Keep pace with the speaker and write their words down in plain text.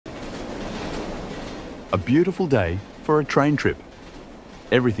A beautiful day for a train trip.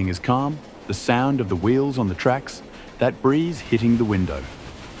 Everything is calm, the sound of the wheels on the tracks, that breeze hitting the window.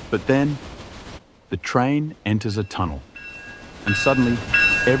 But then, the train enters a tunnel. And suddenly,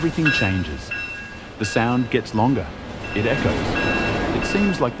 everything changes. The sound gets longer. It echoes. It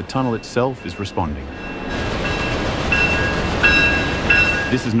seems like the tunnel itself is responding.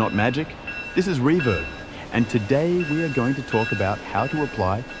 This is not magic. This is reverb. And today we are going to talk about how to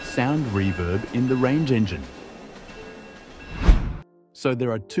apply sound reverb in the range engine. So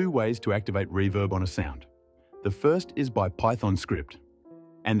there are two ways to activate reverb on a sound. The first is by Python script,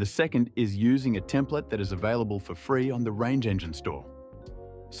 and the second is using a template that is available for free on the Range Engine store.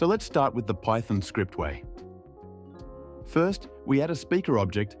 So let's start with the Python script way. First, we add a speaker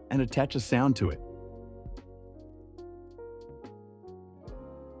object and attach a sound to it.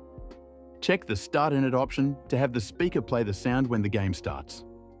 Check the Start Init option to have the speaker play the sound when the game starts.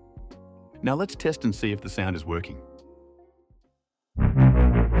 Now let's test and see if the sound is working.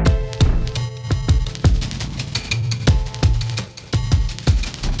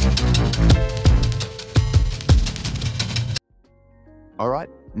 Alright,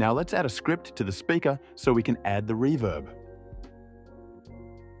 now let's add a script to the speaker so we can add the reverb.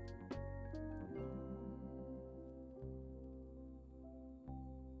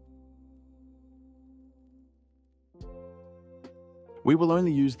 We will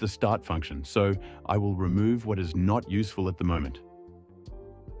only use the start function, so I will remove what is not useful at the moment.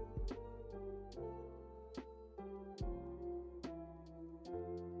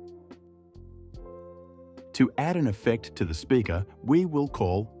 To add an effect to the speaker, we will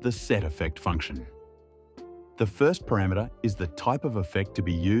call the setEffect function. The first parameter is the type of effect to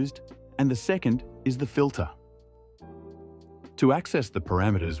be used, and the second is the filter. To access the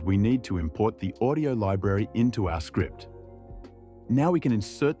parameters, we need to import the audio library into our script. Now we can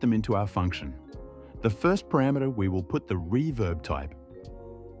insert them into our function. The first parameter, we will put the reverb type.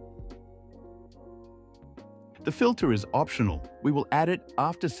 The filter is optional. We will add it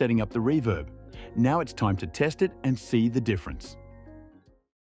after setting up the reverb. Now it's time to test it and see the difference.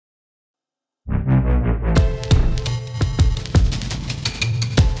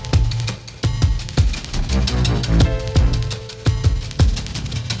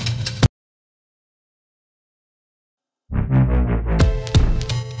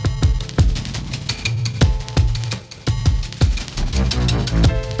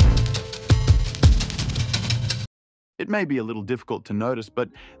 It may be a little difficult to notice, but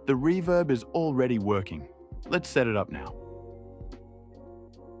the reverb is already working. Let's set it up now.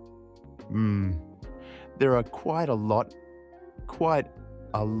 There are quite a lot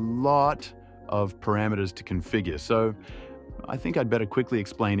of parameters to configure, so I think I'd better quickly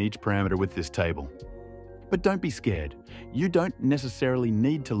explain each parameter with this table. But don't be scared. You don't necessarily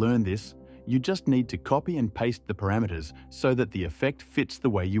need to learn this. You just need to copy and paste the parameters so that the effect fits the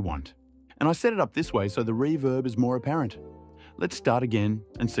way you want. And I set it up this way so the reverb is more apparent. Let's start again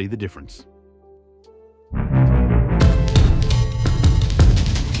and see the difference.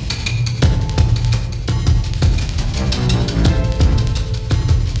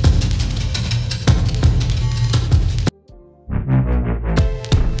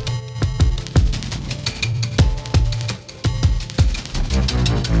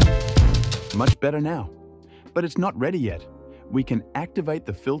 Much better now, but it's not ready yet. We can activate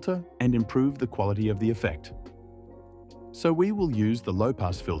the filter and improve the quality of the effect. So we will use the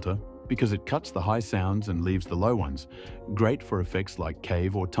low-pass filter because it cuts the high sounds and leaves the low ones, great for effects like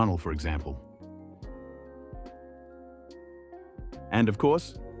cave or tunnel, for example. And of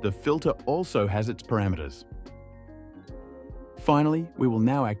course, the filter also has its parameters. Finally, we will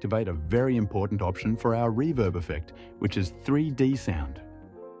now activate a very important option for our reverb effect, which is 3D sound.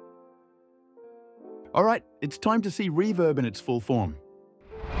 All right, it's time to see reverb in its full form.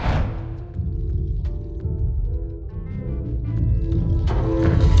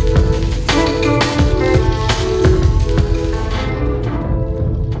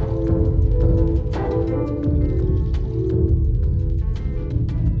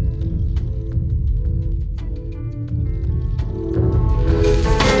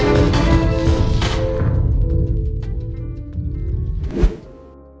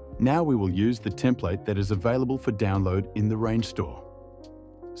 Now we will use the template that is available for download in the Range store.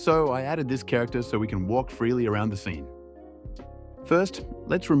 So I added this character so we can walk freely around the scene. First,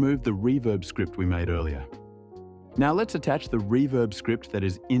 let's remove the reverb script we made earlier. Now let's attach the reverb script that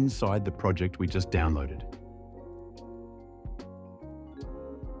is inside the project we just downloaded.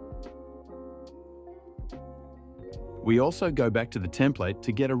 We also go back to the template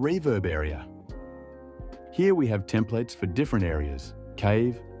to get a reverb area. Here we have templates for different areas: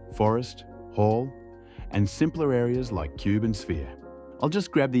 cave, forest, hall, and simpler areas like cube and sphere. I'll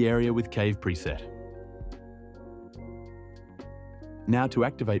just grab the area with cave preset. Now to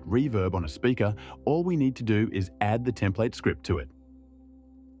activate reverb on a speaker, all we need to do is add the template script to it.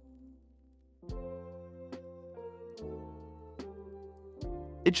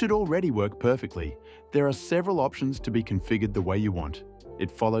 It should already work perfectly. There are several options to be configured the way you want. It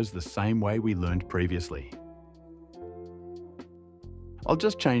follows the same way we learned previously. I'll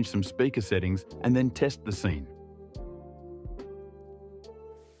just change some speaker settings and then test the scene.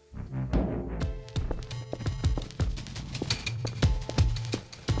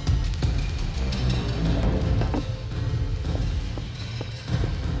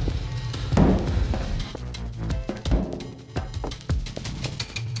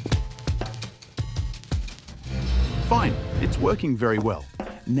 Fine, it's working very well.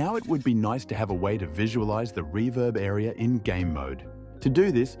 Now it would be nice to have a way to visualize the reverb area in game mode. To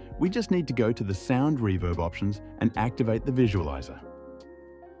do this, we just need to go to the sound reverb options and activate the visualizer.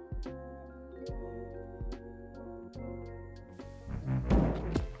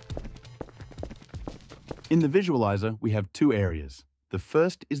 In the visualizer, we have two areas. The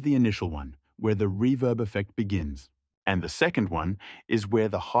first is the initial one, where the reverb effect begins. And the second one is where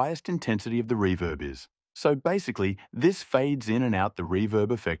the highest intensity of the reverb is. So basically, this fades in and out the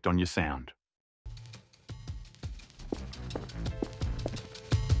reverb effect on your sound.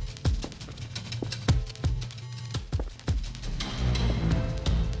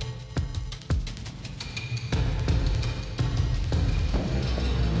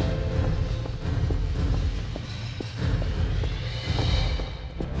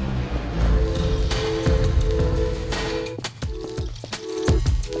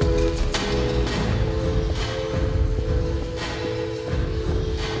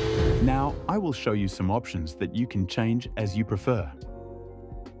 Now, I will show you some options that you can change as you prefer.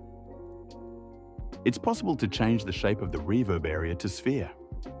 It's possible to change the shape of the reverb area to sphere.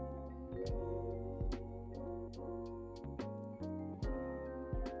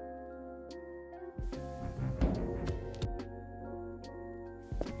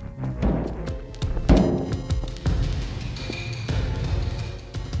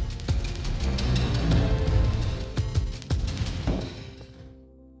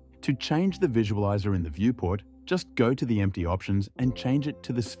 To change the visualizer in the viewport, just go to the empty options and change it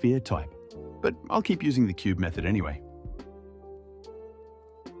to the sphere type. But I'll keep using the cube method anyway.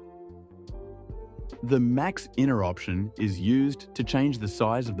 The max inner option is used to change the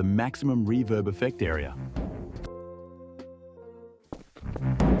size of the maximum reverb effect area.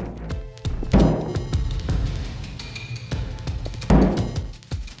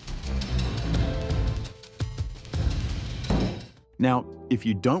 Now, if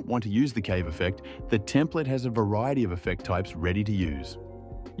you don't want to use the cave effect, the template has a variety of effect types ready to use.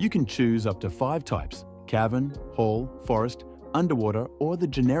 You can choose up to 5 types: cavern, hall, forest, underwater, or the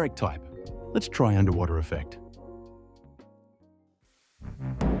generic type. Let's try underwater effect.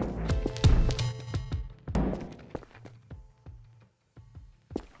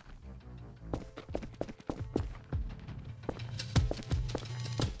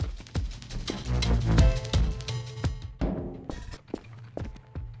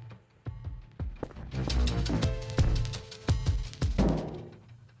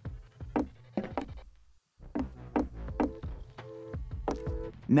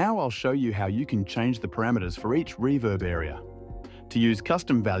 Now I'll show you how you can change the parameters for each reverb area. To use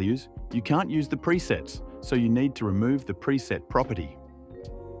custom values, you can't use the presets, so you need to remove the preset property.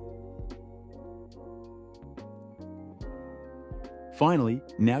 Finally,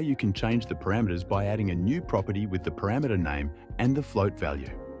 now you can change the parameters by adding a new property with the parameter name and the float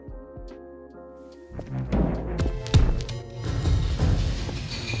value.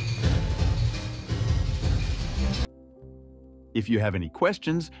 If you have any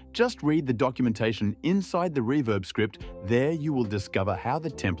questions, just read the documentation inside the reverb script. There you will discover how the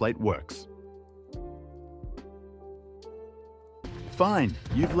template works. Fine,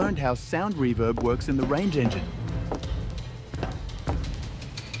 you've learned how sound reverb works in the Range Engine.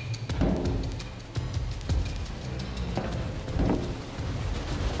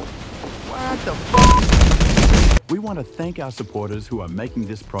 What the f***? We want to thank our supporters who are making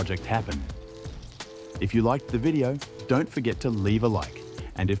this project happen. If you liked the video, don't forget to leave a like,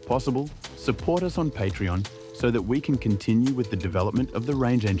 and if possible, support us on Patreon so that we can continue with the development of the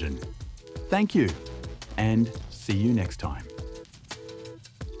Range Engine. Thank you, and see you next time.